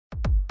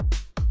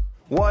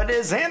What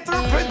is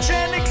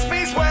anthropogenic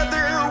space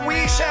weather?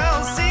 We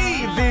shall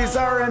see. These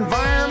are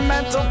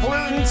environmental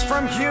pollutants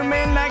from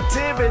human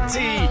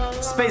activity.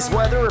 Space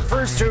weather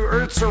refers to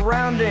Earth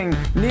surrounding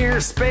near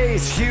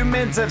space.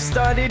 Humans have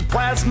studied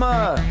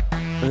plasma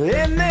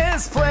in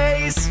this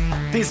place.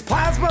 These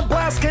plasma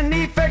blasts can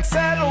affect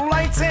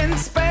satellites in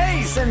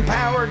space and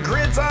power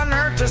grids on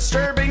Earth,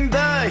 disturbing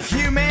the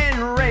human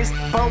race.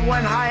 But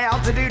when high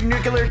altitude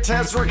nuclear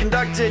tests were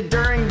conducted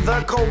during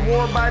the Cold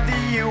War by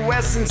the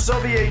US and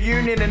Soviet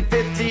Union in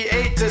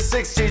 58 to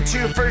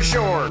 62 for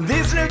sure,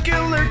 these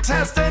nuclear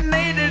tests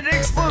detonated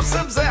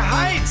explosives at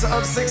heights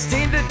of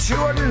 16 to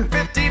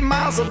 250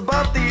 miles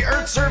above the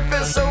Earth's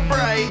surface so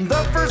bright.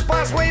 The first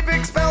blast wave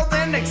expelled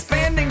an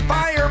expanding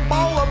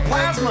fireball of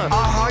plasma, a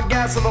hot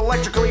gas of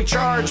electrically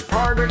charged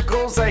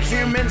particles that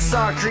humans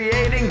saw,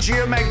 creating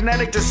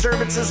geomagnetic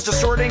disturbances,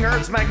 distorting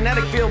Earth's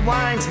magnetic field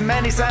lines.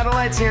 Many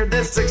satellites near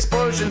this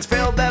explosions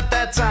failed at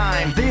that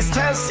time. These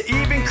tests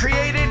even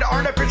created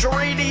artificial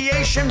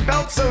radiation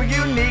belts so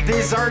unique.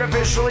 These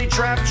artificially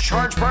trapped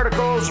charged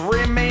particles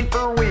remain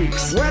for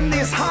weeks. When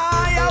these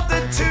high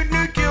altitude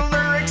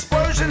nuclear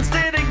explosions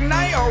did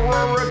ignite,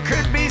 aurora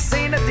could be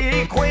seen at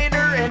the equator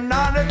and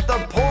not at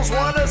the poles.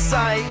 What a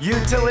sight!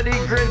 Utility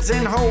grids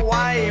in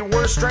Hawaii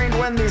were strained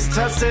when these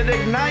tests did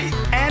ignite,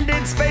 and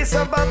in space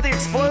above the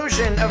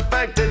explosion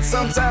affected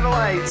some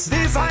satellites.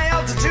 These high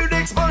altitude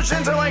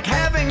explosions are like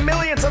having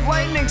millions of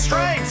lightning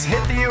strikes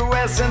hit the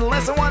US in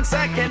less than 1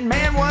 second.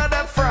 Man, what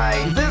a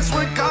fright! This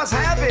would cause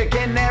havoc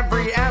in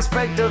every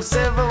aspect of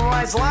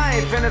civilized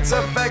life, and its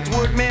effect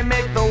would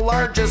mimic the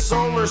largest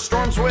solar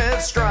storms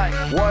with strife.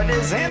 What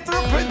is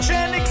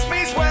anthropogenic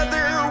space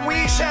weather?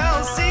 We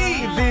shall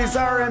see. These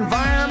are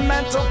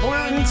environmental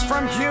pollutants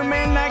from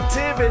human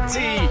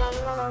activity.